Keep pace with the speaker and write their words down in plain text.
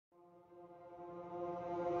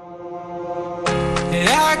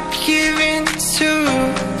I give in to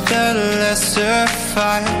the lesser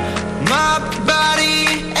fight. My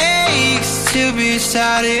body aches to be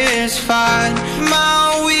satisfied.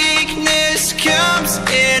 My weakness comes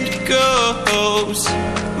and goes.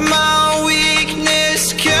 My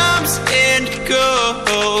weakness comes and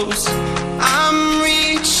goes. I'm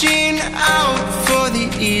reaching out for the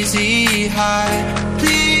easy high.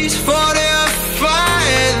 Please fortify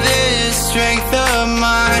this strength of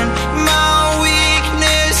mine. My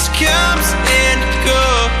weakness comes and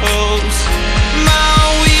goes. My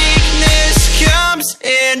weakness comes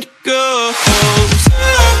and goes.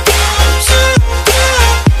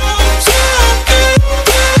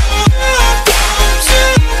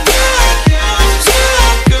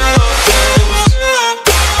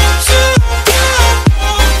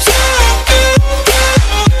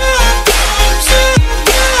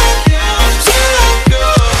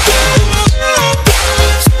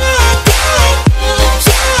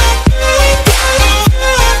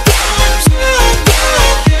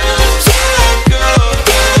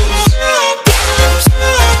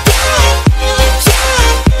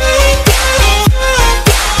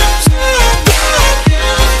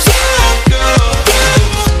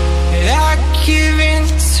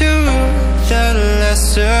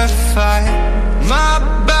 My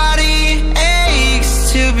body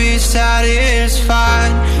aches to be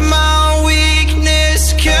satisfied. My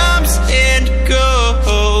weakness comes and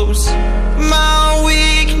goes. My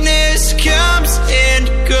weakness comes and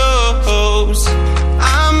goes.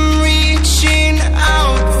 I'm reaching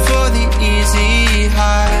out for the easy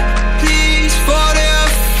high. Please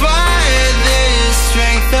fortify this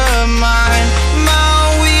strength of mine. My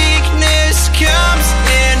weakness comes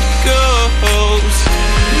and goes.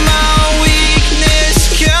 My weakness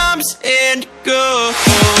comes and goes.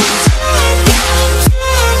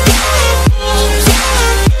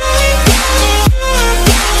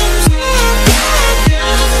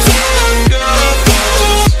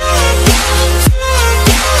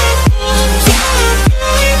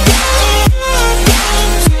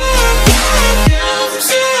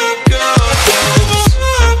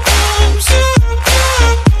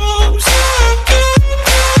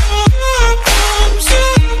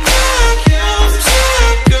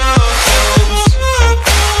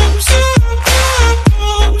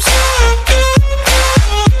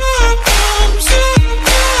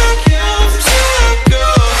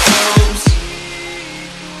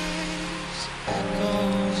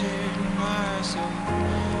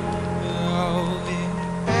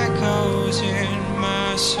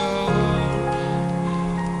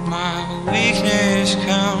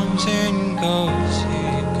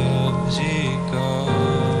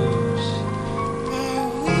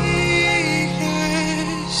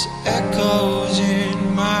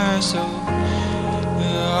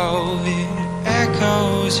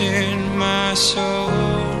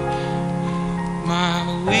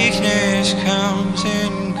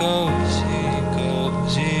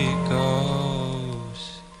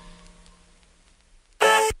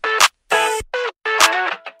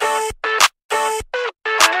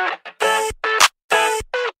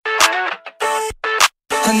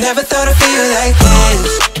 I never thought I'd feel like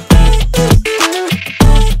this.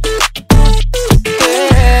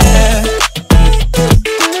 Yeah.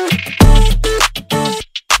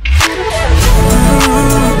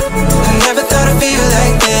 I never thought I'd feel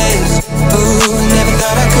like this. Ooh, never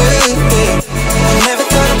thought I could be. I never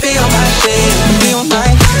thought I'd be on my shit, be on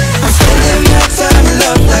mine. I'm spending my time in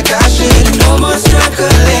love like I should. No more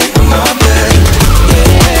struggling for my blood.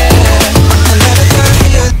 Yeah.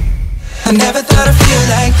 I never thought I'd feel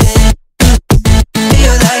like this.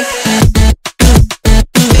 Feel like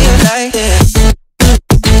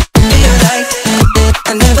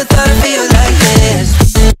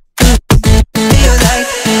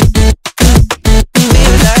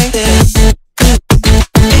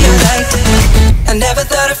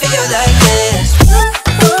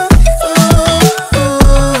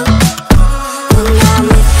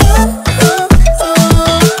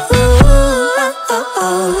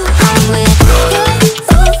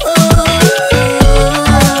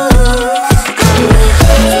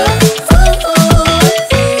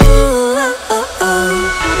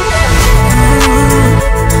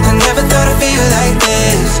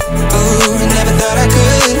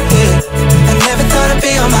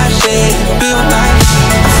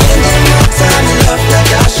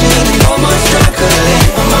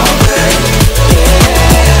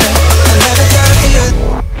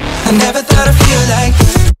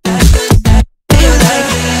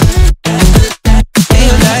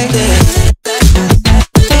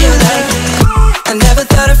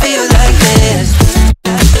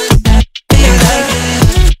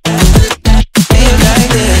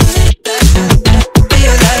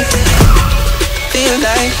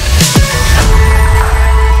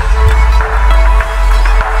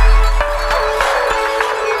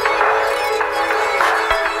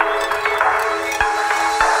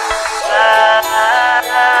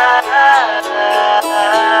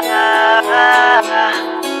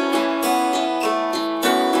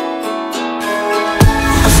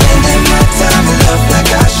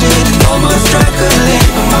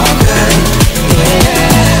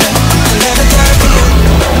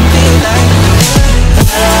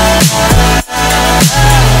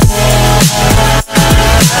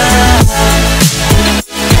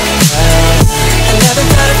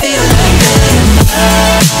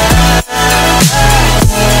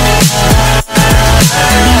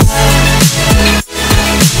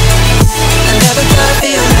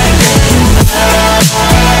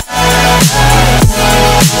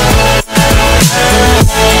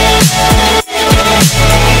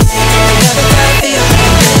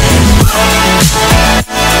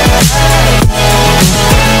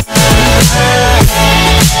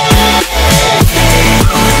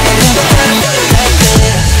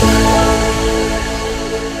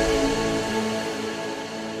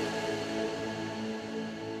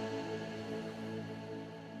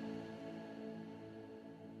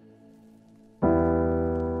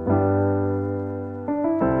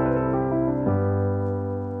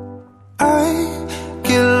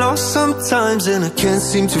sometimes and I can't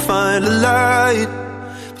seem to find a light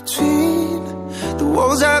between the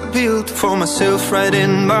walls I built for myself right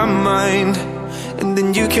in my mind. And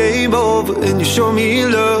then you came over and you showed me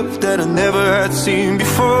love that I never had seen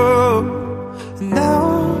before. And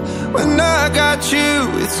now when I got you,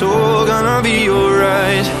 it's all gonna be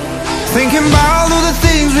alright. Thinking about all the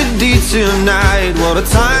things we did tonight. What a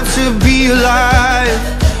time to be alive.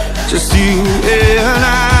 Just you and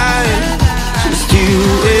I, just you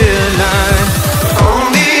and I.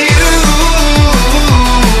 Only you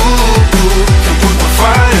can put my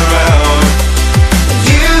fire out.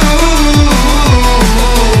 You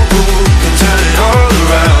can turn it all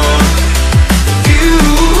around. You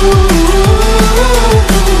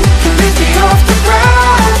can lift me off the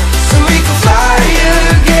ground, so we can fly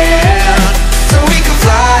again, so we can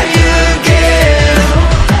fly again.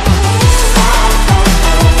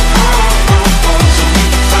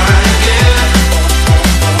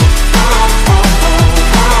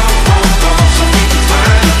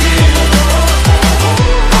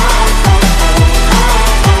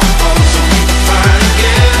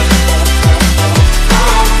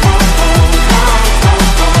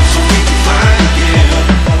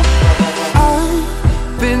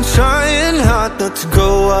 Not to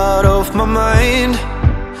go out of my mind.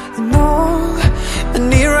 And all I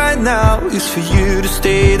need right now is for you to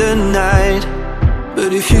stay the night.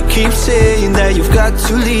 But if you keep saying that you've got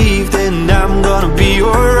to leave, then I'm gonna be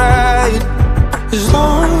alright. As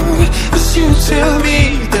long as you tell me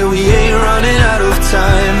that we ain't running out of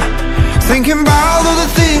time. Thinking about all the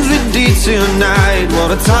things we did tonight. What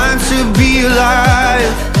a time to be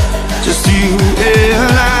alive. Just you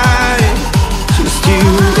and I, just you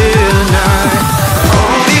and I.